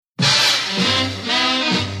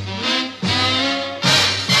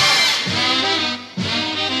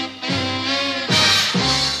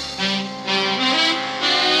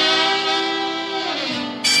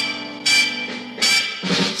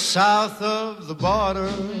south of the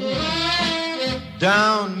border,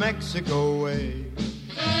 down Mexico way.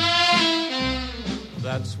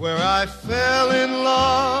 That's where I fell in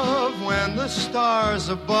love when the stars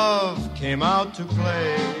above came out to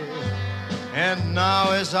play. And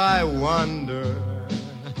now as I wander,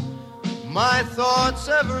 my thoughts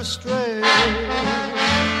ever stray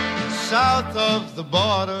south of the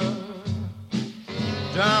border,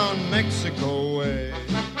 down Mexico way.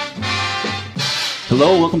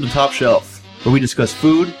 Hello, welcome to Top Shelf, where we discuss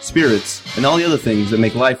food, spirits, and all the other things that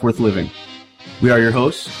make life worth living. We are your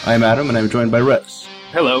hosts. I am Adam, and I'm joined by Rex.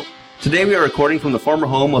 Hello. Today we are recording from the former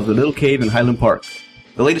home of the Little Cave in Highland Park,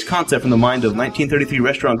 the latest concept from the mind of 1933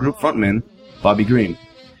 restaurant group frontman Bobby Green.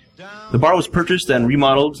 The bar was purchased and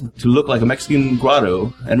remodeled to look like a Mexican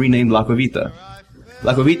grotto and renamed La Cuevita.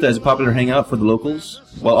 La Cuevita is a popular hangout for the locals,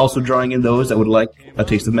 while also drawing in those that would like a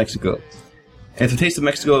taste of Mexico. And if the taste of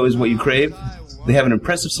Mexico is what you crave, they have an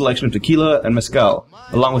impressive selection of tequila and mezcal,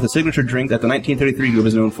 along with a signature drink that the 1933 group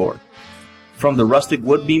is known for. From the rustic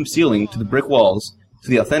wood beam ceiling to the brick walls, to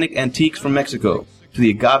the authentic antiques from Mexico, to the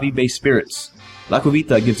agave-based spirits, La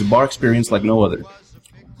Cuevita gives a bar experience like no other.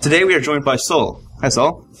 Today we are joined by Sol. Hi,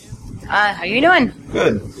 Sol. How you doing?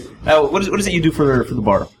 Good. What is it you do for the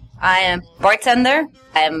bar? I am bartender.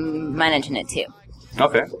 I'm managing it too.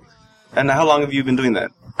 Okay. And how long have you been doing that?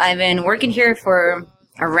 I've been working here for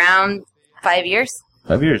around 5 years.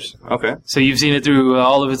 5 years. Okay. So you've seen it through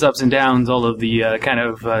all of its ups and downs, all of the kind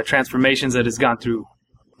of transformations that it's gone through.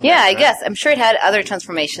 Yeah, I guess. I'm sure it had other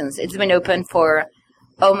transformations. It's been open for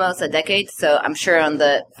almost a decade, so I'm sure on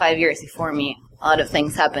the 5 years before me, a lot of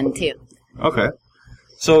things happened too. Okay.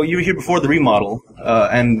 So you were here before the remodel,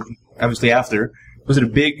 and obviously after. Was it a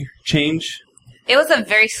big change? It was a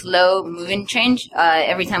very slow moving change.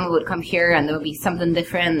 Every time we would come here and there would be something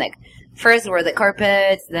different. Like first were the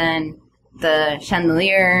carpets, then the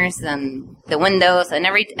chandeliers, then the windows, and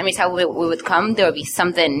every time we would come, there would be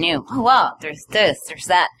something new. Oh wow, there's this, there's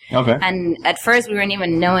that. Okay. And at first we weren't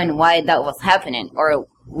even knowing why that was happening, or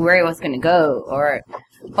where it was going to go, or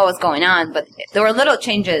what was going on. But there were little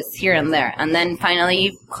changes here and there. And then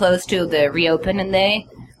finally, close to the reopening day,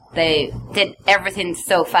 they did everything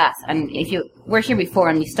so fast. And if you were here before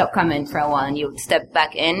and you stopped coming for a while and you would step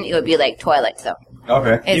back in, it would be like Twilight Zone.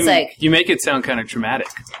 Okay. It's you make it sound kind of traumatic.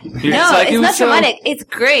 No, it's not traumatic. It's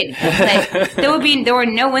great. Like, there were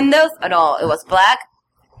no windows at all. It was black.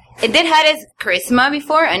 It did have its charisma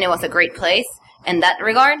before, and it was a great place in that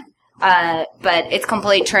regard. But it's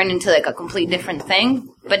completely turned into like a completely different thing.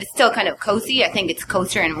 But it's still kind of cozy. I think it's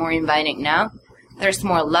cozier and more inviting now. There's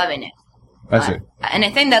more love in it. I see. And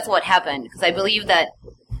I think that's what happened, because I believe that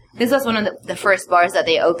this was one of the first bars that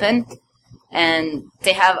they opened. And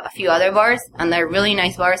they have a few other bars, and they're really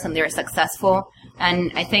nice bars, and they're successful.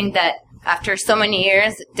 And I think that after so many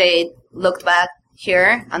years, they looked back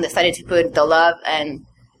here and decided to put the love and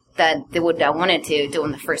that they wanted to do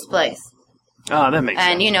in the first place. Oh, that makes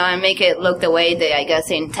sense. And, and make it look the way they, I guess,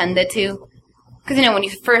 they intended to. Because, when you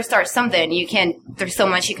first start something, there's so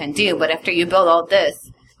much you can do. But after you build all this,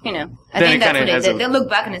 I think that's what they did. They look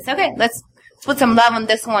back and say, okay, let's put some love on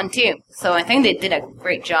this one, too. So I think they did a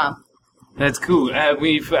great job. That's cool.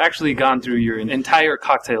 We've actually gone through your entire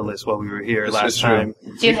cocktail list while we were here last time.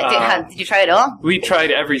 Did you try it all? We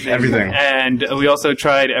tried everything. And we also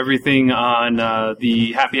tried everything on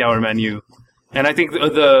the happy hour menu. And I think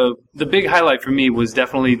the big highlight for me was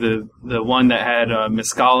definitely the one that had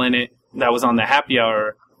mezcal in it. That was on the happy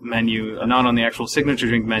hour menu, not on the actual signature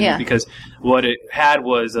drink menu, because what it had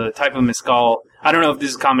was a type of mezcal. I don't know if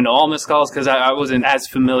this is common to all mezcals, because I wasn't as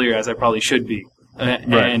familiar as I probably should be. Right.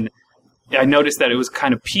 And I noticed that it was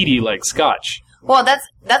kind of peaty like Scotch. Well,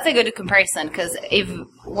 that's a good comparison, because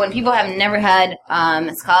when people have never had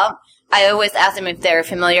mezcal, I always ask them if they're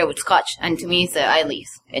familiar with Scotch, and to me, at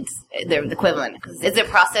least they're the equivalent, because it's a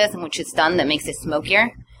process in which it's done that makes it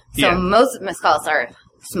smokier. So most mezcals are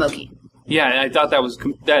smoky. Yeah, I thought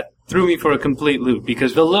that threw me for a complete loop,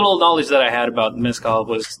 because the little knowledge that I had about mezcal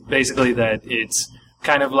was basically that it's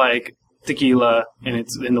kind of like tequila, and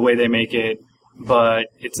it's in the way they make it. But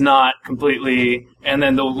it's not completely, and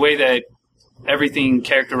then the way that everything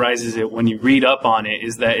characterizes it when you read up on it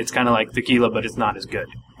is that it's kind of like tequila, but it's not as good.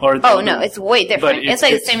 No, it's way different. It's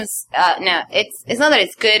like the same as, no, it's not that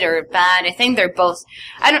it's good or bad. I think they're both,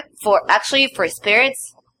 for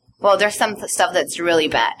spirits, well, there's some stuff that's really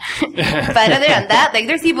bad. But other than that, like,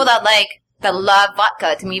 there's people that love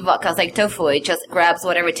vodka. To me, vodka is like tofu. It just grabs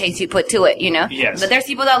whatever taste you put to it, Yes. But there's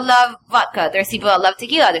people that love vodka. There's people that love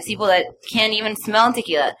tequila. There's people that can't even smell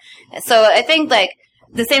tequila. So I think,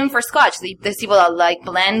 the same for Scotch. There's people that like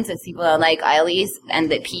blends, there's people that like Islys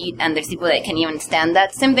and the peat, and there's people that can even stand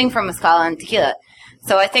that. Same thing for mezcal and tequila.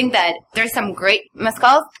 So I think that there's some great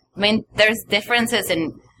mezcals. I mean, there's differences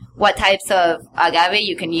in what types of agave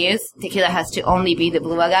you can use. Tequila has to only be the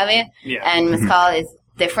blue agave, and mezcal is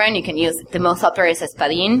different. You can use, the most popular is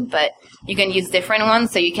espadín, but you can use different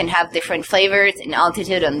ones, so you can have different flavors in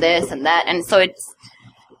altitude on this and that. And so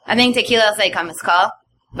I think tequila is like a mezcal,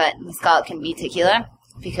 but mezcal can be tequila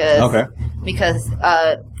because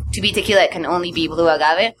to be tequila it can only be blue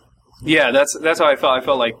agave. Yeah, that's how I felt. I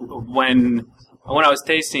felt like when I was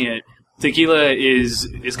tasting it, tequila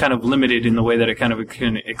is kind of limited in the way that it kind of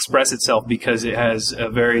can express itself because it has a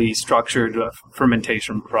very structured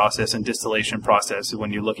fermentation process and distillation process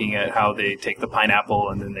when you're looking at how they take the pineapple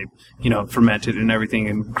and then they, ferment it and everything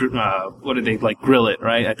and what do they, like, grill it,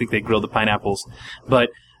 right? I think they grill the pineapples. But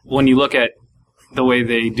when you look at the way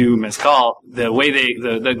they do mezcal, the way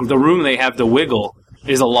the room they have to wiggle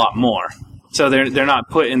is a lot more. So they're not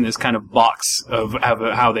put in this kind of box of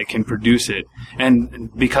how they can produce it.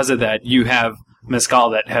 And because of that, you have mezcal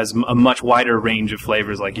that has a much wider range of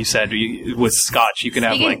flavors. Like you said, with Scotch, you can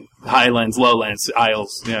have like highlands, lowlands,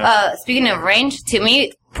 isles. Speaking of range, to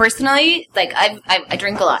me personally, like I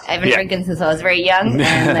drink a lot. I've been drinking since I was very young,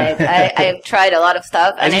 and like I've tried a lot of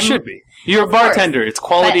stuff. And you should be. You're a bartender. It's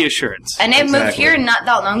quality assurance. And I moved here not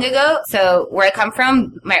that long ago, so where I come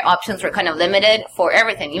from, my options were kind of limited for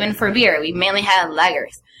everything, even for beer. We mainly had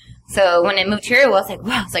lagers. So when I moved here, it was like,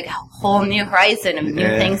 wow, it's like a whole new horizon of new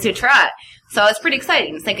things to try. So it's pretty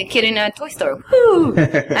exciting. It's like a kid in a toy store. Woo!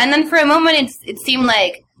 And then for a moment, it seemed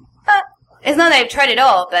like, it's not that I've tried it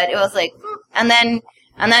all, but it was like, and then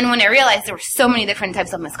when I realized there were so many different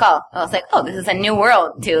types of mezcal, I was like, oh, this is a new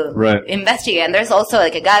world to investigate. And there's also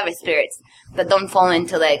like agave spirits that don't fall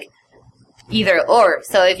into like either or.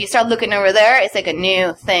 So if you start looking over there, it's like a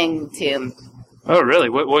new thing to... Oh, really?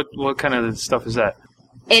 What kind of stuff is that?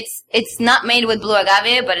 It's not made with blue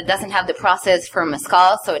agave, but it doesn't have the process for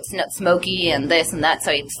mezcal, so it's not smoky and this and that,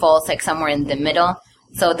 so it falls like somewhere in the middle.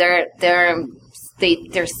 So they're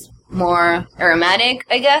more aromatic,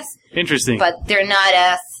 I guess. Interesting. But they're not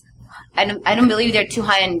as... I don't believe they're too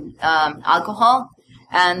high in alcohol,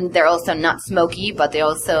 and they're also not smoky, but they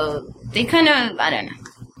kind of... I don't know.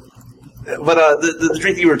 But the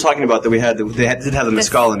drink that you were talking about that we had, did have the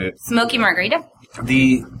mezcal in it. Smoky margarita?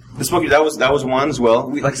 The smoky, that was one as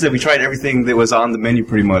well. Like I said, we tried everything that was on the menu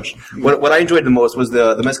pretty much. What I enjoyed the most was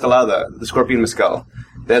the mezcalada, the scorpion mezcal.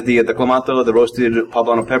 They had the clamato, the roasted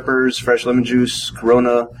poblano peppers, fresh lemon juice,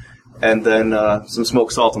 Corona, and then some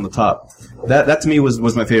smoked salt on the top. That to me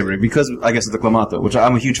was my favorite because I guess of the clamato, which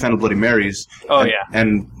I'm a huge fan of Bloody Marys. Oh,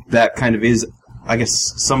 and that kind of is, I guess,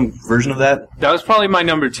 some version of that. That was probably my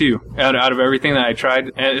number 2 out of everything that I tried,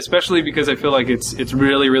 and especially because I feel like it's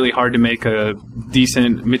really, really hard to make a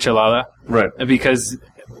decent michelada. Right. Because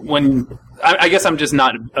I guess I'm just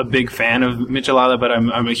not a big fan of michelada, but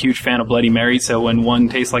I'm a huge fan of Bloody Mary, so when one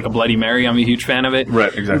tastes like a Bloody Mary, I'm a huge fan of it.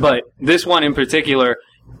 Right, exactly. But this one in particular,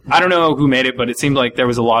 I don't know who made it, but it seemed like there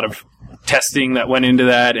was a lot of testing that went into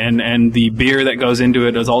that, and the beer that goes into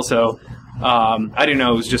it is also... I didn't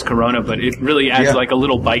know it was just Corona, but it really adds like a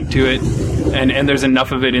little bite to it, and there's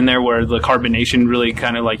enough of it in there where the carbonation really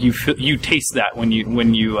kind of like you taste that when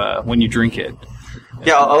you drink it.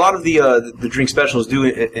 Yeah, a lot of the drink specials do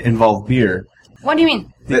involve beer. What do you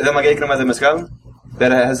mean? The Magaikama de Mezcal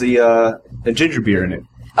that has a ginger beer in it.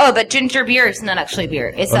 Oh, but ginger beer is not actually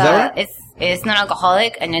beer. It's right? it's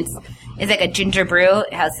non-alcoholic, and it's like a ginger brew.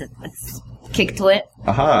 It has a kick to it,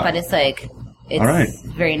 but it's like. It's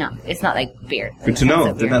it's not like beer. Good to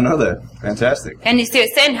know. Did not know that. Fantastic. And you say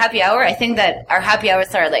in happy hour, I think that our happy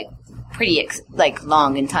hours are like pretty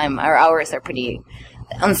long in time. Our hours are pretty...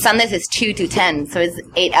 On Sundays it's 2 to 10, so it's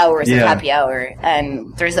 8 hours of happy hour.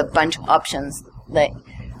 And there's a bunch of options.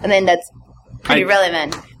 And then that's pretty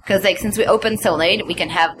relevant. Because since we open so late, we can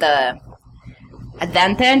have the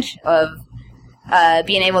advantage of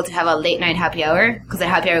being able to have a late night happy hour. Because the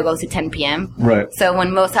happy hour goes to 10 p.m. Right. So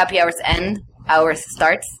when most happy hours end, ours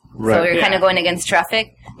starts. Right. So we're kind of going against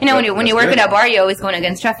traffic. When you work at a bar, you're always going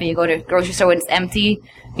against traffic. You go to a grocery store when it's empty,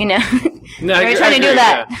 No, we're trying to do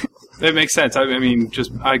that. Yeah. It makes sense. I mean,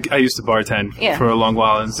 I used to bartend for a long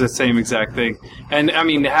while, and it's the same exact thing. And, I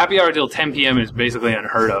mean, the happy hour till 10 p.m. is basically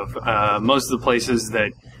unheard of. Most of the places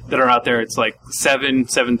that are out there, it's like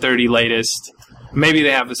 7:30 latest. Maybe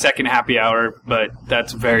they have a second happy hour, but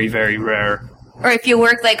that's very, very rare. Or if you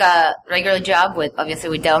work like a regular job, obviously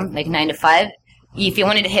we don't, like 9 to 5, if you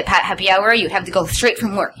wanted to hit happy hour, you'd have to go straight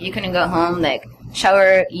from work. You couldn't go home,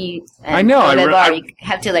 shower, eat, and I know. you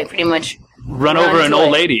have to pretty much run over an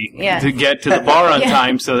old lady Yeah. to get to the bar on Yeah.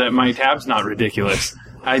 time so that my tab's not ridiculous.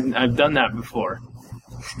 I've done that before.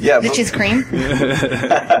 Yeah, Which is cream.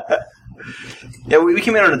 yeah. We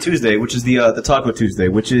came in on a Tuesday, which is the Taco Tuesday,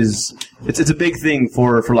 which is it's a big thing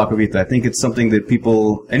for La Cuevita. I think it's something that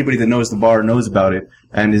anybody that knows the bar knows about it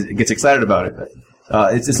and gets excited about it.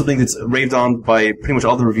 It's something that's raved on by pretty much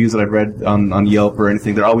all the reviews that I've read on Yelp or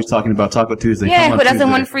anything. They're always talking about Taco Tuesday. Yeah, Come on who doesn't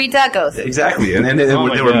Tuesday. want free tacos? Exactly, and they Oh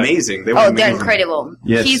my were God. amazing. They were Oh, amazing. they're incredible.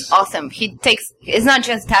 Yes. He's awesome. He takes, it's not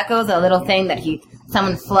just tacos, a little thing that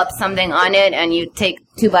someone flops something on it and you take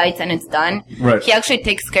 2 bites and it's done. Right. He actually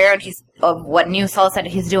takes care of what new salsa that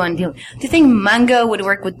he's doing. Do you think mango would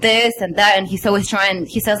work with this and that? And he's always trying,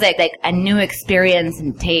 he says like a new experience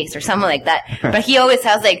and taste or something like that. But he always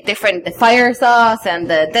has like the fire sauce and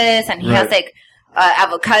this, and he has Right. like,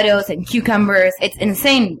 avocados and cucumbers. It's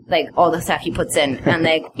insane, like all the stuff he puts in. And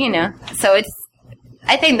like, so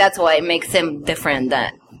I think that's why it makes him different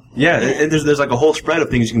that. Yeah, and there's like a whole spread of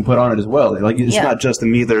things you can put on it as well. Like it's Yeah. not just the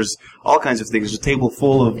meat. There's all kinds of things. There's a table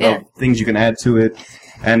full of things you can add to it,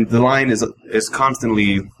 and the line is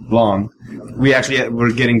constantly long.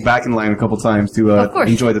 We're getting back in line a couple times to Of course.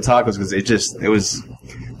 enjoy the tacos because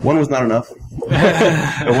one was not enough.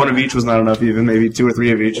 One of each was not enough. Even maybe 2 or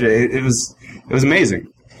 3 of each. It was amazing.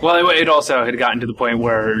 Well, it also had gotten to the point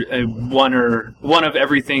where one of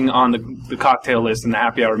everything on the cocktail list and the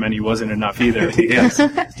happy hour menu wasn't enough either. Yes.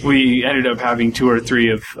 We ended up having 2 or 3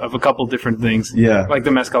 of a couple different things. Yeah. Like the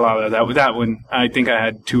mezcalada. That one, I think I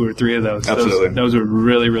had 2 or 3 of those. Absolutely. Those were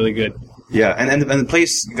really, really good. Yeah, and the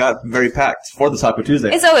place got very packed for the Taco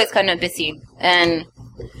Tuesday. It's always kind of busy, and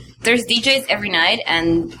there's DJs every night,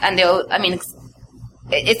 and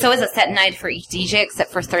it's always a set night for each DJ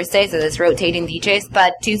except for Thursdays, so there's rotating DJs.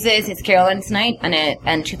 But Tuesdays is Carolyn's night,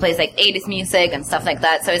 and she plays like 80s music and stuff like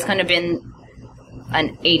that. So it's kind of been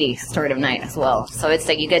an 80s sort of night as well. So it's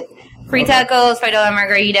like you get free tacos, $5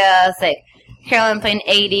 margaritas, like Carolyn playing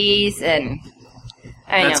 80s, and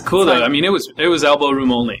That's cool though. I mean, it was elbow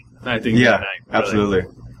room only. I think. Yeah, that night, really. absolutely.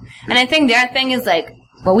 And I think the other thing is like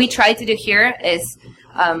what we try to do here is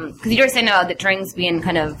because you were saying about the drinks being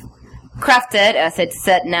kind of crafted, as it's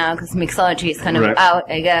said now, because mixology is kind of Right. out.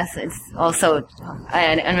 I guess it's also.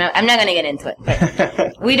 I'm not going to get into it.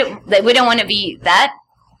 But we don't want to be that,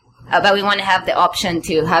 but we want to have the option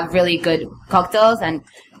to have really good cocktails, and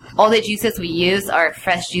all the juices we use are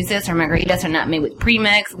fresh juices. Our margaritas are not made with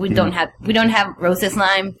premix. We don't have roses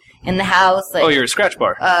lime in the house. Like, Oh, you're a scratch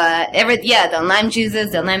bar. the lime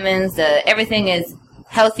juices, the lemons, everything is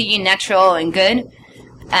healthy, natural, and good.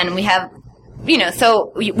 And we have,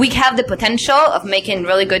 so we have the potential of making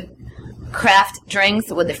really good craft drinks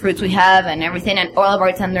with the fruits we have and everything. And all of our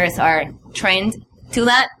bartenders are trained to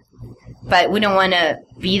that. But we don't want to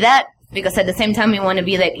be that, because at the same time we want to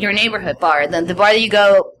be like your neighborhood bar, the bar that you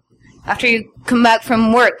go after you come back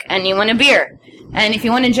from work and you want a beer. And if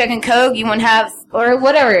you want a Jack and Coke, you won't have, or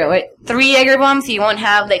whatever, like 3 Jaeger bombs, you won't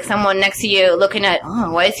have like someone next to you looking at,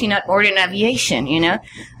 oh, why is he not ordering aviation,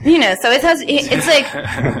 so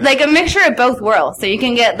it's like a mixture of both worlds. So you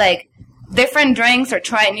can get like different drinks or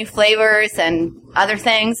try new flavors and other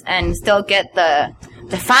things and still get the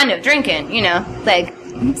fun of drinking,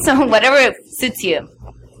 so whatever suits you.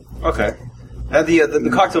 Okay. The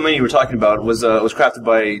cocktail menu you were talking about was crafted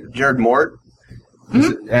by Jared Mort,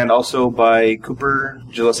 and also by Cooper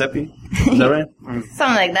Giuseppe. Is that right?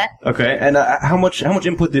 Something like that. Okay. And how much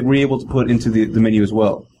input were you able to put into the menu as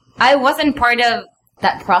well? I wasn't part of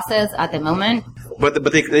that process at the moment. But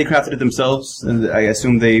they crafted it themselves, and I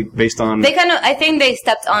assume they based on. They I think they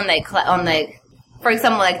stepped on for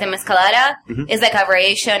example, like the mezcalada is like a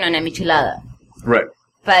variation on a michelada. Right.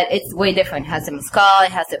 But it's way different. It has the mezcal,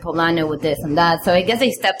 it has the poblano with this and that. So I guess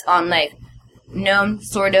they stepped on like known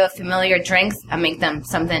sort of familiar drinks and make them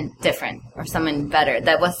something different or something better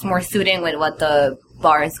that was more suiting with what the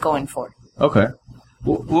bar is going for. Okay.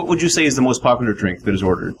 What would you say is the most popular drink that is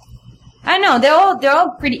ordered? I don't know. They're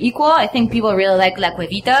all pretty equal. I think people really like La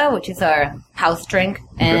Cuevita, which is our house drink,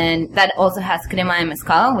 and that also has crema de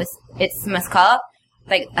mezcal. It's mezcal,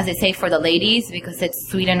 like as I say, for the ladies, because it's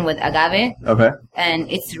sweetened with agave. Okay. And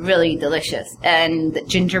it's really delicious. And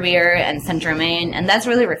ginger beer and Saint Germain, and that's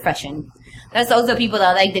really refreshing. There's also people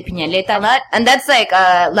that like the piñaleta a lot, and that's like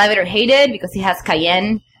love it or hate it because it has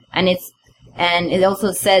cayenne, and it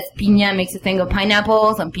also says piña makes you think of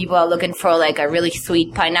pineapple. Some people are looking for like a really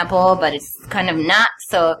sweet pineapple, but it's kind of not.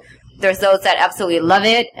 So there's those that absolutely love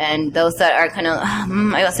it, and those that are kind of,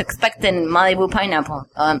 I was expecting Malibu pineapple.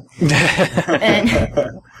 And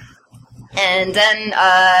then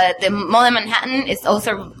the Mole Manhattan is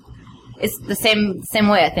also it's the same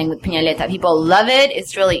way, I think, with piñaleta. People love it.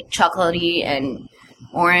 It's really chocolatey and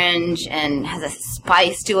orange and has a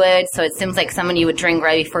spice to it. So it seems like something you would drink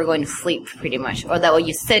right before going to sleep, pretty much. Or that way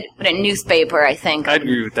you sit with a newspaper, I think. I'd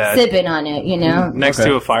agree with that. Sipping on it, you know? Next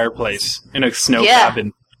to a fireplace in a snow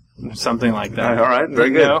cabin. Something like that. All right, very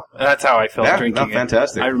good. You know? That's how I felt drinking it.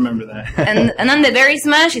 Fantastic. I remember that. and then the berry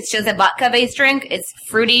smash, it's just a vodka-based drink. It's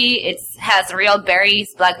fruity. It has real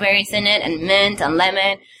berries, blackberries in it, and mint and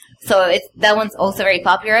lemon. So that one's also very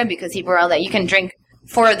popular because people are like, you can drink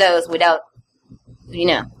 4 of those without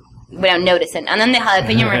noticing. And then the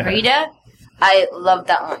jalapeno margarita, I love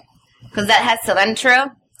that one because that has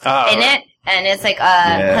cilantro in it, and it's like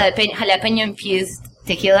jalapeno infused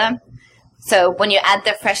tequila. So when you add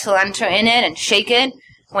the fresh cilantro in it and shake it,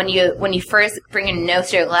 when you first bring your nose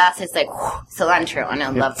to your glass, it's like cilantro, and I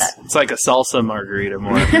love that. It's like a salsa margarita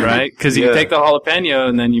more, right? Because you take the jalapeno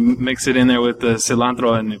and then you mix it in there with the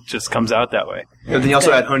cilantro, and it just comes out that way. And then you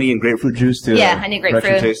also add honey and grapefruit juice to honey,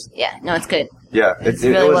 grapefruit. Taste. Yeah, no, it's good. Yeah, it's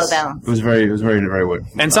really well balanced. It was very good.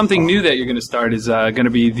 And something new that you're going to start is going to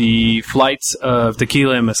be the flights of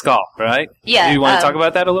tequila and mezcal, right? Yeah. Do you want to talk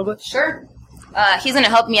about that a little bit? Sure. He's going to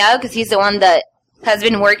help me out because he's the one that has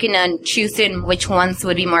been working on choosing which ones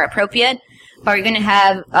would be more appropriate. But we're going to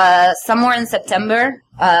have, somewhere in September,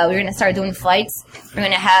 we're going to start doing flights. We're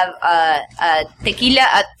going to have a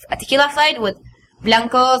tequila flight with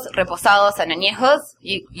blancos, reposados, and añejos,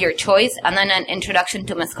 your choice, and then an introduction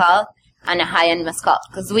to mezcal and a high-end mezcal.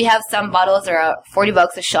 Because we have some bottles that are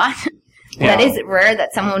 $40 a shot. That is rare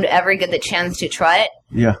that someone would ever get the chance to try it.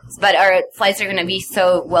 Yeah. But our flights are going to be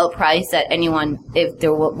so well priced that anyone, if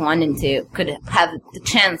they're wanting to, could have the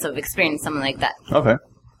chance of experiencing something like that. Okay.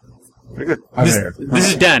 Very good. This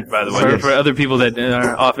is Dan, by the way, for other people that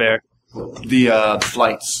are off air. The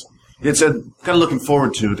flights. It's kind of looking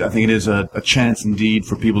forward to it. I think it is a chance indeed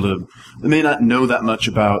for people that may not know that much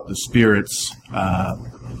about the spirits.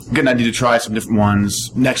 Get an idea to try some different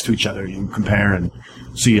ones next to each other. You can compare and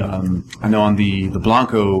see. I know on the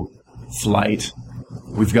Blanco flight,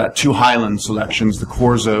 we've got 2 Highland selections. The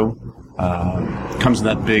Corzo comes in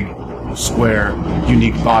that big, square,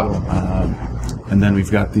 unique bottle. And then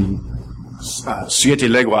we've got the Siete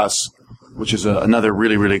Leguas, which is another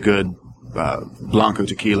really, really good Blanco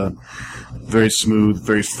tequila. Very smooth,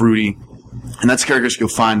 very fruity. And that's characteristic you'll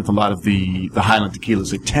find with a lot of the Highland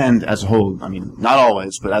tequilas. They tend, as a whole, I mean, not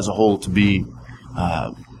always, but as a whole, to be,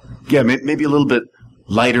 maybe a little bit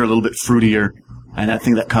lighter, a little bit fruitier. And I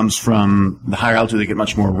think that comes from the higher altitude, they get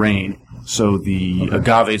much more rain. So the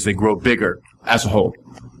agaves, they grow bigger as a whole.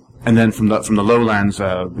 And then from the lowlands,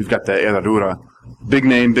 we've got the Herradura. Big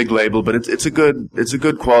name, big label, but it's a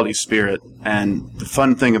good quality spirit. And the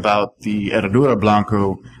fun thing about the Herradura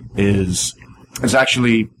Blanco is it's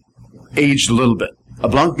actually aged a little bit. A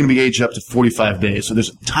Blanco can be aged up to 45 days, so there's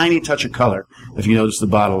a tiny touch of color if you notice the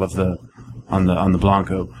bottle of on the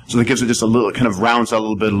Blanco. So that gives it just a little, kind of rounds out a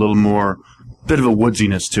little bit, a little more, bit of a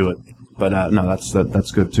woodsiness to it. But no,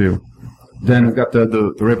 that's good too. Then we've got the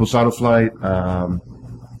Reposado flight.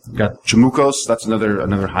 Got Chamucos. That's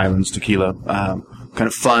another Highlands tequila. Kind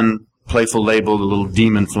of fun, playful label. The little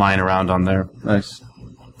demon flying around on there. Nice.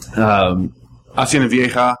 Hacienda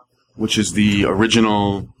Vieja, which is the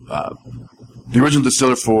original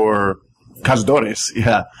distiller for Cazadores.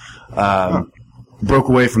 Yeah. Broke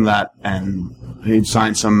away from that, and he'd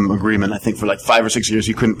signed some agreement. I think for like 5 or 6 years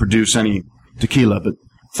he couldn't produce any tequila, but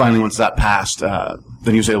finally once that passed, then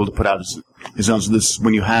he was able to put out his own. So this,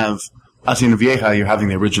 when you have Hacienda Vieja, you're having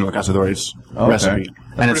the original Cazadores recipe,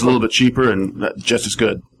 and it's a little bit cheaper and just as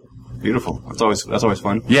good. Beautiful. That's always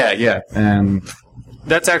fun. Yeah, and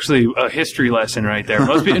that's actually a history lesson right there.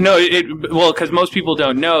 Most people, because most people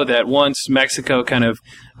don't know that once Mexico kind of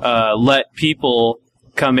let people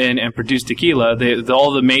come in and produce tequila,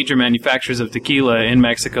 all the major manufacturers of tequila in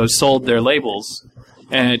Mexico sold their labels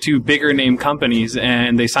to bigger name companies,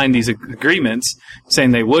 and they signed these agreements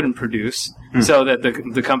saying they wouldn't produce, so that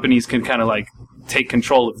the companies can kind of like take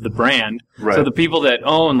control of the brand. Right. So the people that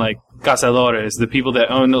own like Cazadores, the people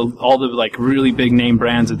that own all the like really big name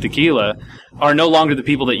brands of tequila, are no longer the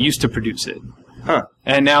people that used to produce it. Huh.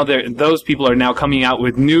 And now those people are now coming out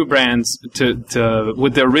with new brands with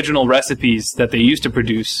the original recipes that they used to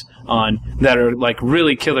produce on, that are like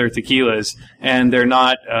really killer tequilas, and they're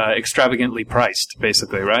not extravagantly priced,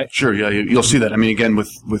 basically, right? Sure, yeah, you'll see that. I mean, again, with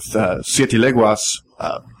Siete Leguas,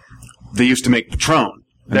 they used to make Patron.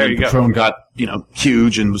 And there you go. Patron got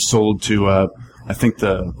huge and was sold to I think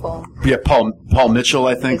Paul Mitchell,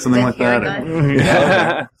 I think, something like that.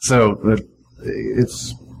 Yeah. So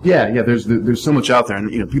it's. Yeah. There's so much out there,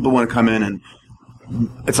 and people want to come in and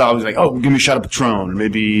it's always like, oh, give me a shot of Patron, or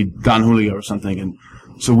maybe Don Julio or something. And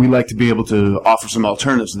so we like to be able to offer some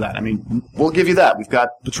alternatives to that. I mean, we'll give you that. We've got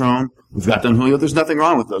Patron, we've got Don Julio. There's nothing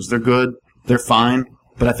wrong with those. They're good, they're fine.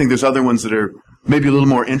 But I think there's other ones that are maybe a little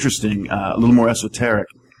more interesting, a little more esoteric,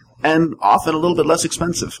 and often a little bit less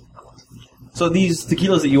expensive. So these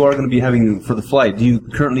tequilas that you are going to be having for the flight, do you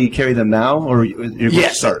currently carry them now, or you're going to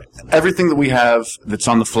start? Everything that we have that's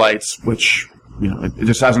on the flights, which it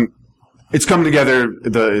just hasn't. It's come together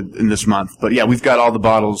in this month, but yeah, we've got all the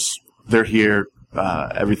bottles. They're here.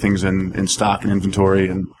 Everything's in stock and inventory,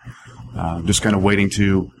 and just kind of waiting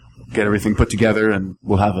to get everything put together, and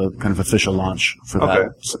we'll have a kind of official launch for that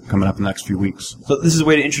coming up in the next few weeks. So this is a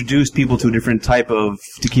way to introduce people to a different type of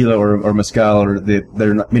tequila or mezcal, or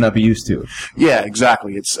that may not be used to. Yeah,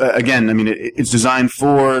 exactly. It's again, I mean, it's designed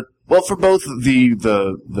for both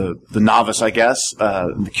the novice, I guess,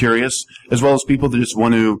 the curious, as well as people that just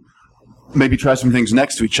want to maybe try some things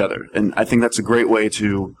next to each other. And I think that's a great way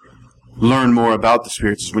to learn more about the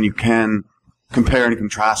spirits, is when you can compare and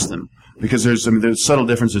contrast them. Because there's subtle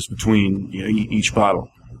differences between each bottle.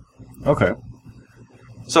 Okay.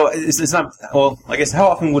 So it's not, well, I guess how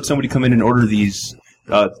often would somebody come in and order these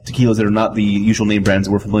tequilas that are not the usual name brands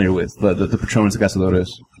that we're familiar with, the Patrones, the Cazadores?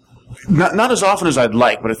 Not as often as I'd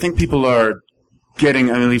like, but I think people are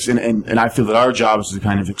getting, I mean, at least, and I feel that our job is to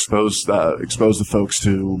kind of expose the folks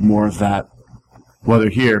to more of that while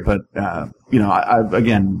they're here. But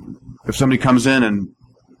again, if somebody comes in and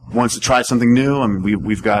wants to try something new, I mean,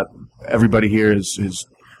 we've got everybody here has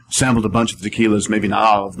sampled a bunch of tequilas, maybe not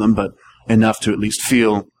all of them, but enough to at least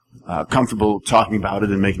feel comfortable talking about it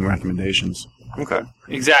and making recommendations. Okay.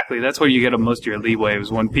 Exactly. That's where you get most of your leeway,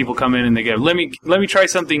 is when people come in and they go, let me try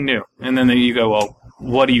something new. And then you go, well,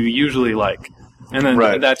 what do you usually like? And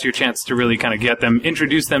then that's your chance to really kind of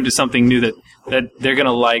introduce them to something new that they're going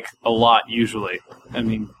to like a lot usually. I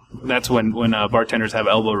mean, that's when bartenders have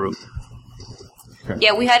elbow room. Okay.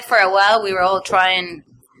 Yeah, we had for a while, we were all trying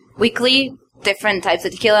weekly different types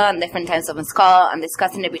of tequila and different types of mezcal and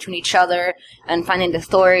discussing it between each other and finding the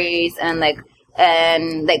stories and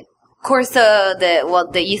Corso,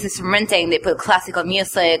 the yeast is fermenting, they put classical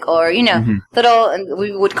music or, little, and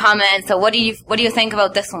we would comment, so what do you think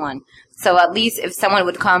about this one? So at least if someone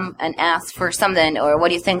would come and ask for something, or what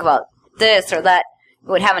do you think about this or that,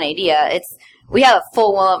 we would have an idea. We have a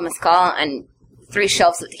full wall of mezcal and 3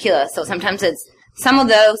 shelves of tequila, so sometimes some of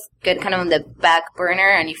those get kind of on the back burner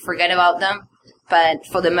and you forget about them. But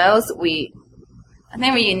for the most, I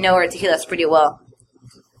think we know our tequilas pretty well.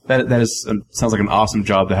 That sounds like an awesome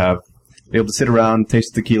job to have. Be able to sit around,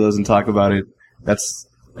 taste the tequilas, and talk about it. That's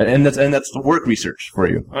the work research for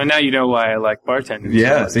you. Well, now you know why I like bartending.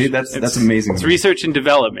 Yeah, see, that's amazing. It's research and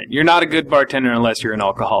development. You're not a good bartender unless you're an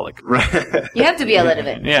alcoholic. Right. You have to be a little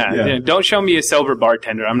bit. Yeah. Don't show me a sober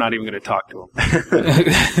bartender. I'm not even going to talk to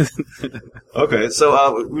him. Okay,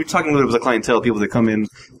 so we're talking a little bit about the clientele, people that come in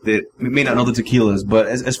that may not know the tequilas, but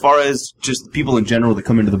as far as just people in general that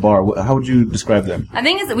come into the bar, how would you describe them? I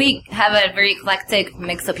think we have a very eclectic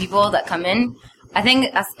mix of people that come in. I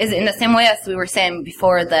think is in the same way as we were saying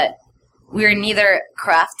before that we're neither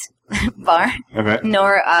craft bar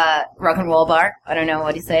nor a rock and roll bar. I don't know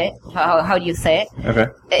what you say. How do you say it? Okay.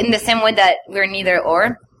 In the same way that we're neither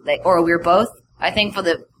or we're both. I think for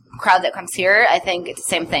the crowd that comes here, I think it's the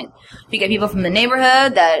same thing. We get people from the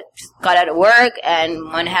neighborhood that just got out of work and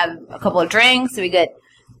want to have a couple of drinks. We get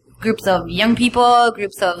groups of young people,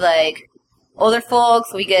 groups of older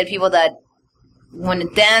folks. We get people that want to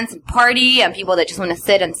dance and party, and people that just want to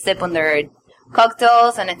sit and sip on their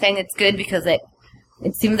cocktails. And I think it's good because it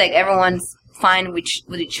seems like everyone's fine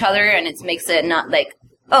with each other, and it makes it not like,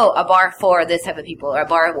 oh, a bar for this type of people or a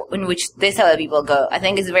bar in which this type of people go. I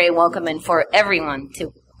think it's very welcoming for everyone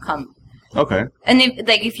to come. Okay. And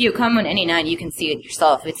if you come on any night, you can see it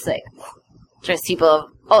yourself. It's just people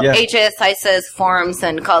of ages, sizes, forms,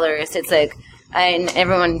 and colors. It's and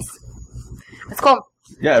it's cool.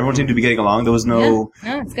 Yeah, everyone seemed to be getting along. There was no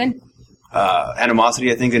it's good.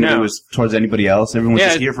 Animosity, I think, and it was towards anybody else. Everyone was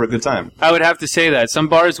just here for a good time. I would have to say that. Some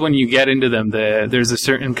bars, when you get into them, there's a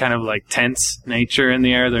certain kind of tense nature in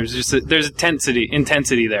the air. There's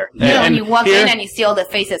intensity there. Yeah, when you walk in and you see all the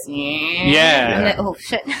faces. Yeah. Oh,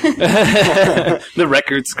 shit. The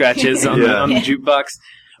record scratches on the jukebox.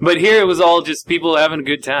 But here it was all just people having a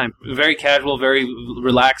good time. Very casual, very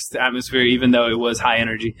relaxed atmosphere, even though it was high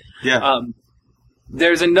energy. Yeah.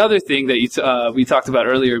 There's another thing that we talked about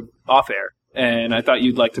earlier off air, and I thought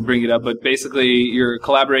you'd like to bring it up, but basically you're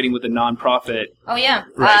collaborating with a nonprofit. Oh, yeah.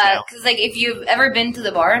 Right now. Because if you've ever been to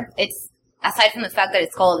the bar, it's aside from the fact that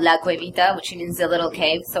it's called La Cuevita, which means the little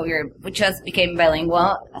cave, so we just became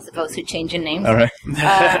bilingual as opposed to changing names. All right.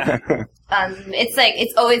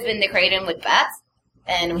 It's always been decorated with bats,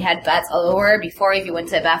 and we had bats all over. Before, if you went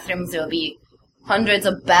to the bathrooms, there would be hundreds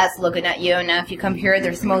of bats looking at you. Now, if you come here,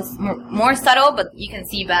 there's more subtle, but you can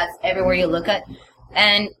see bats everywhere you look at.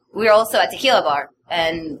 And we're also a tequila bar,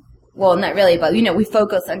 and well, not really, but we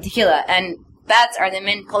focus on tequila, and bats are the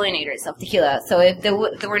main pollinators of tequila. So if there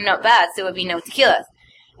were no bats, there would be no tequilas.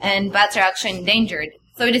 And bats are actually endangered.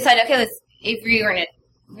 So we decided, okay, if we're going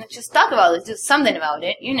to just talk about it, let's do something about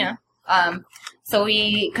it, So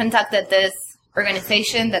we contacted this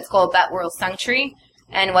organization that's called Bat World Sanctuary.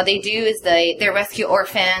 And what they do is they rescue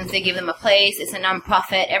orphans, they give them a place, it's a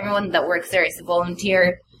non-profit, everyone that works there is a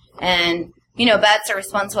volunteer. And, bats are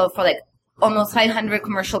responsible for almost 500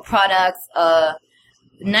 commercial products,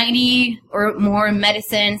 90 or more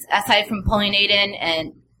medicines, aside from pollinating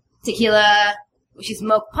and tequila, which is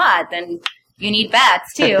smoked pot, then you need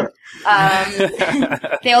bats too.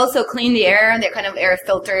 They also clean the air, they're kind of air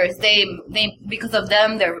filters. They because of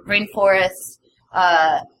them, their rainforests,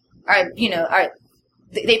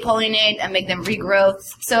 they pollinate and make them regrow.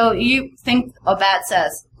 So you think of bats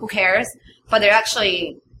as, who cares? But they're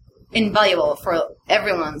actually invaluable for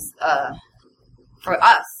everyone's, for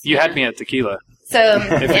us. You had me at tequila. So,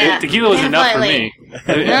 yeah, tequila was enough for me.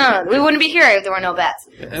 No, we wouldn't be here if there were no bats.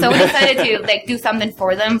 So we decided to do something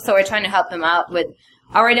for them. So we're trying to help them out with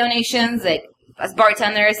our donations. As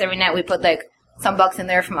bartenders, every night we put some bucks in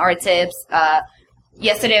there from our tips.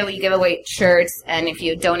 Yesterday we gave away shirts, and if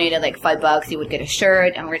you donated $5, you would get a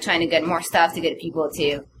shirt. And we're trying to get more stuff to get people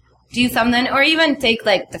to do something, or even take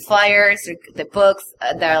the flyers or the books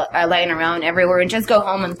that are lying around everywhere, and just go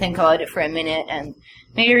home and think about it for a minute, and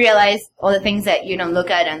maybe realize all the things that you don't look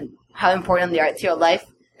at and how important they are to your life,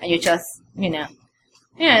 and you just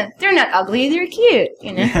they're not ugly, they're cute,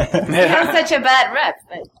 They have such a bad rep.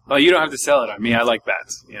 But well, you don't have to sell it on me. I like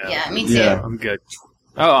bats. Yeah, me too. Yeah. I'm good.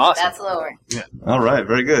 Oh, awesome. That's lower. Yeah. All right,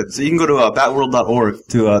 very good. So you can go to batworld.org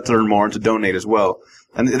to learn more and to donate as well.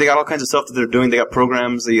 And they got all kinds of stuff that they're doing. They got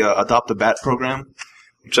programs, the Adopt a Bat program,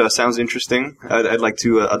 which sounds interesting. I'd like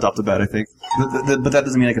to adopt a bat, I think. But that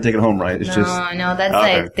doesn't mean I can take it home, right? It's no,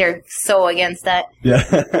 that's they're so against that. Yeah.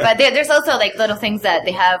 But there's also little things that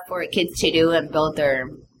they have for kids to do and build their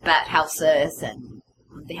bat houses, and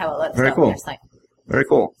they have a lot of very stuff cool. on their site. Very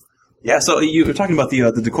cool. Yeah, so you were talking about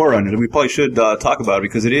the decor on it, and we probably should talk about it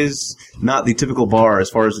because it is not the typical bar as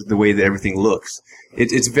far as the way that everything looks.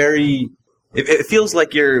 It's very... It feels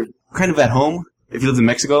like you're kind of at home if you lived in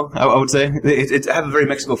Mexico, I would say. I have a very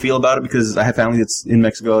Mexico feel about it because I have family that's in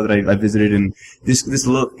Mexico that I visited, and this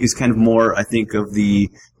look is kind of more, I think, of a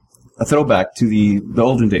throwback to the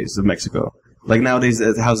olden days of Mexico. Nowadays,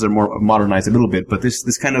 the houses are more modernized a little bit, but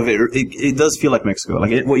this kind of, it does feel like Mexico.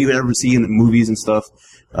 What you would ever see in the movies and stuff,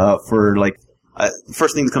 the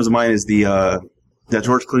first thing that comes to mind is that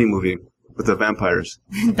George Clooney movie with the vampires.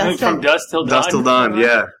 From Dusk Till Dawn? Dusk Till Dawn,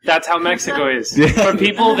 yeah. That's how Mexico is. For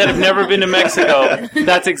people that have never been to Mexico,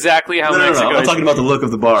 that's exactly how Mexico is. I'm talking about the look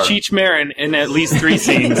of the bar. Cheech Marin in at least 3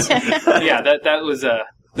 scenes. Yeah, that was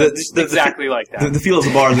exactly like that. The feel of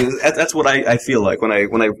the bar, that's what I feel like when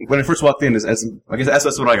I first walked in. I guess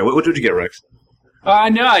that's what I got. What did you get, Rex?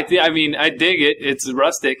 No, I dig it. It's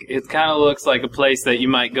rustic. It kind of looks like a place that you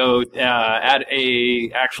might go at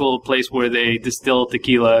a actual place where they distill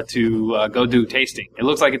tequila to go do tasting. It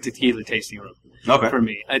looks like a tequila tasting room. Okay. For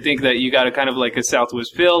me, I think that you got a kind of like a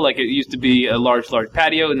Southwest feel. It used to be a large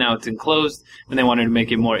patio, and now it's enclosed, and they wanted to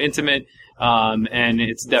make it more intimate. And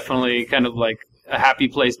it's definitely kind of like a happy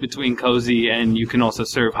place between cozy, and you can also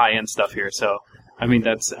serve high-end stuff here. So, I think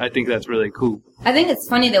that's really cool. I think it's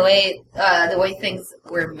funny the way things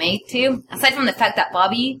were made too. Aside from the fact that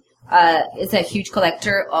Bobby is a huge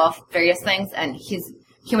collector of various things, and he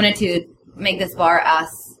wanted to make this bar as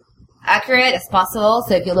accurate as possible.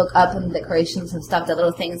 So if you look up in the decorations and stuff, the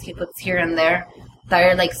little things he puts here and there, that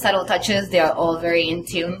are subtle touches, they are all very in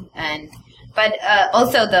tune. But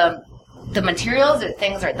also the materials or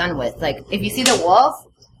things are done with. If you see the walls,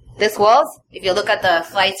 if you look at the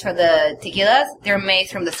flights for the tequilas, they're made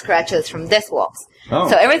from the scratches from this walls. Oh.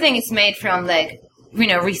 So everything is made from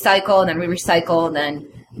recycled and re-recycled and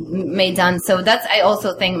made done. So that's, I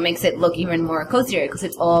also think, makes it look even more cozier because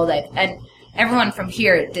it's all and everyone from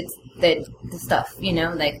here did the stuff,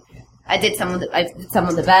 I did some of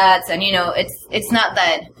the bats, and it's not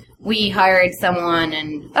that we hired someone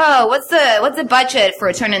and what's the budget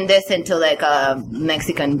for turning this into a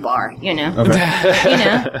Mexican bar, Okay.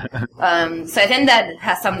 So I think that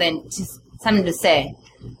has something to something to say.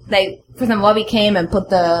 Like, for example, Bobby came and put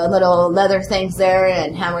the little leather things there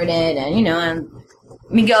and hammered it, and, you know, and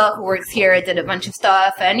Miguel, who works here, did a bunch of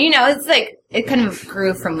stuff, and, you know, it's like, it kind of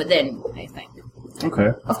grew from within, I think. Okay.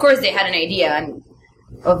 Of course, they had an idea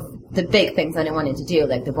of the big things that they wanted to do,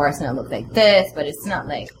 like the bar's gonna look like this, but it's not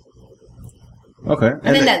like... Okay.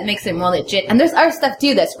 I think that makes it more legit. And there's our stuff,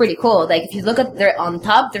 too, that's pretty cool. Like, if you look at, they're on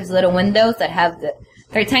top, there's little windows that have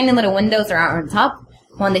they're tiny little windows that are on top.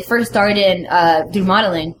 When they first started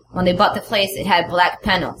remodeling, when they bought the place, it had black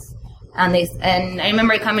panels. And I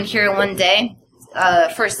remember coming here one day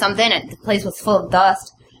for something, and the place was full of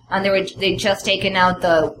dust. And they'd just taken out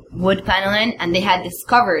the wood paneling, and they had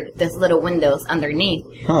discovered these little windows underneath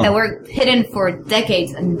that were hidden for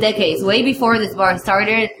decades and decades, way before this bar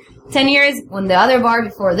started. 10 years when the other bar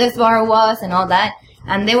before this bar was, and all that.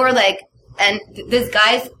 And they were like, and these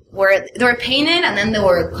guys they were painted, and then they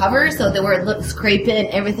were covered, so they were scraping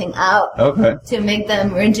everything out to make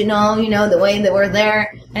them original, you know, the way they were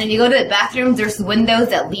there. And if you go to the bathroom, there's windows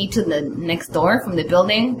that lead to the next door from the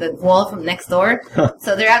building, the wall from next door.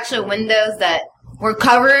 So they're actually windows that were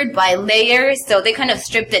covered by layers, so they kind of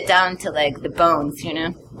stripped it down to, like, the bones, you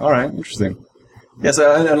know? All right, interesting. Yes,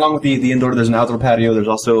 along with the indoor, there's an outdoor patio.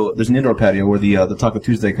 There's an indoor patio where the Taco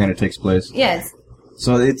Tuesday kind of takes place. Yes.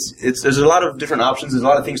 So there's a lot of different options. There's a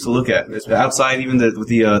lot of things to look at. It's outside, even with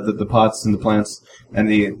the pots and the plants, and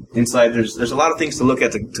the inside. There's a lot of things to look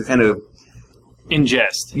at to kind of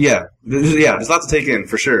ingest. Yeah, there's a lot to take in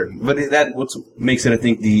for sure. But that's what makes it, I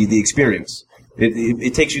think, the experience.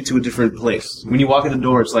 It takes you to a different place. When you walk in the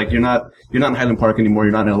door, it's like you're not in Highland Park anymore.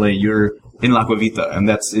 You're not in LA. You're in La Cuevita, and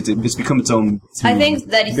it's become its own. I think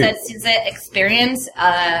that you said since the experience,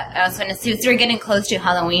 since you're getting close to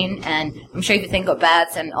Halloween, and I'm sure if you think of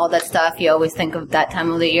bats and all that stuff, you always think of that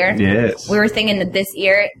time of the year. Yes. We were thinking that this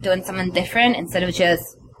year doing something different instead of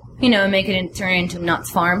just, you know, making it turn into Knott's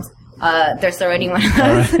Farms. There's already one of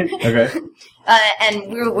those. Right. Okay.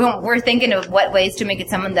 And we're thinking of what ways to make it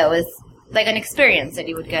something that was like an experience that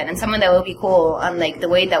you would get, and someone that would be cool on like the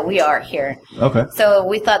way that we are here. Okay. So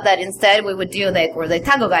we thought that instead we would do like where the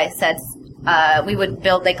taco guy sets. We would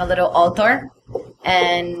build like a little altar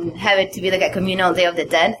and have it to be like a communal Day of the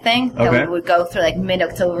Dead thing that we would go through like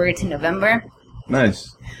mid-October to November.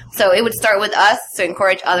 Nice. So it would start with us to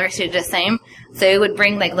encourage others to do the same. So it would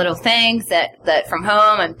bring like little things that from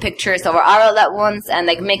home and pictures of our loved ones, and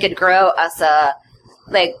like make it grow as a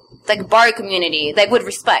like bar community, like with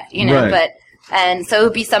respect, you know. Right. And so it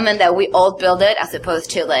would be something that we all build it as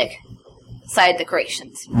opposed to like side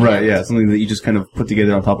decorations. Right. Yeah. Something that you just kind of put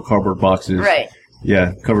together on top of cardboard boxes. Right.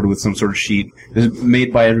 Yeah, covered with some sort of sheet. It's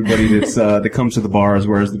made by everybody that comes to the bar, as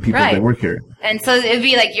well as the people that work here. And so it'd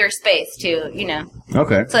be like your space too, you know.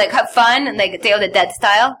 Okay. So like have fun and like Day of the Dead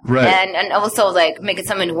style. Right. And also like make it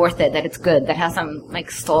something worth it, that it's good, that has some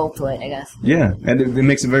like soul to it, I guess. Yeah, and it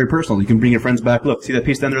makes it very personal. You can bring your friends back. Look, see that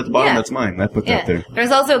piece down there at the bottom? Yeah. That's mine. I put that there.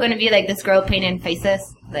 There's also going to be like this girl painting faces.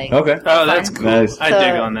 Like, okay. Oh, that's cool. Nice. I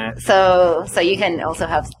dig on that. So you can also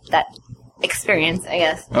have that experience, I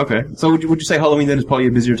guess. Okay. So would you say Halloween then is probably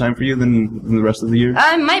a busier time for you than the rest of the year?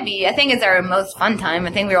 It might be. I think it's our most fun time.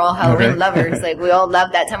 I think we're all Halloween lovers. Like, we all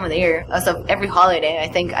love that time of the year. So every holiday, I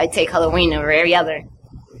think I take Halloween over every other.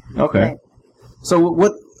 Okay. Right. So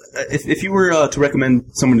what, if you were to recommend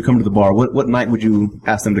someone to come to the bar, what night would you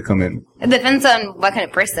ask them to come in? It depends on what kind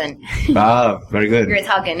of person. Very good. You're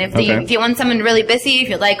talking. If you want someone really busy, if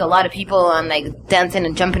you like a lot of people on like dancing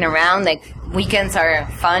and jumping around, like weekends are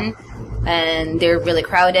fun and they're really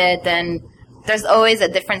crowded, then there's always a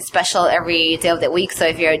different special every day of the week. So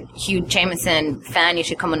if you're a huge Jameson fan, you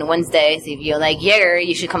should come on Wednesdays. If you like Jaeger,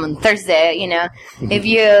 you should come on Thursday, you know.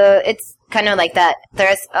 It's kind of like that.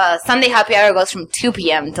 There's Sunday happy hour goes from 2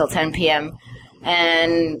 p.m. till 10 p.m.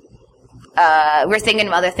 And we're thinking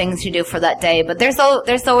of other things to do for that day. But there's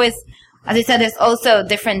always, as I said, there's also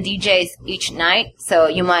different DJs each night. So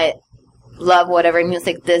you might love whatever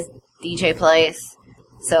music this DJ plays.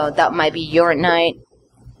 So that might be your night.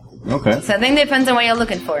 Okay. So I think it depends on what you're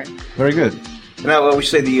looking for. Very good. Now, we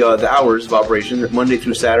say the hours of operation, Monday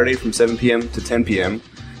through Saturday from 7 p.m. to 10 p.m.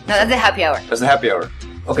 No, that's the happy hour. That's the happy hour.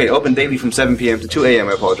 Okay, open daily from 7 p.m. to 2 a.m.,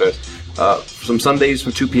 I apologize. Some Sundays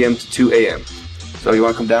from 2 p.m. to 2 a.m. So you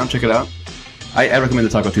want to come down, check it out? I recommend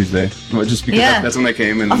the Taco Tuesday, just because that's when I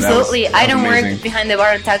came. And absolutely. that was I don't amazing. work behind the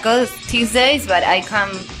bar on Tacos Tuesdays, but I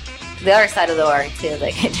come to the other side of the bar to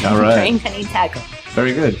drink and eat taco.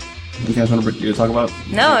 Very good. Anything else you want to talk about?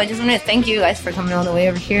 No, I just want to thank you guys for coming all the way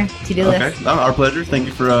over here to do this. Okay, our pleasure. Thank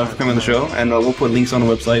you for coming on the show, and we'll put links on the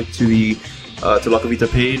website to the La Cuevita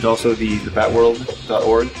page, also the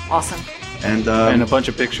batworld.org. Awesome. And a bunch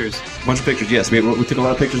of pictures. A bunch of pictures, yes. We took a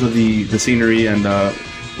lot of pictures of the scenery, and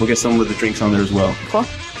we'll get some of the drinks on there as well. Cool.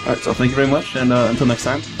 All right, so thank you very much, and until next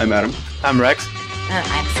time, I'm Adam. I'm Rex.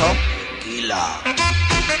 I'm Sol.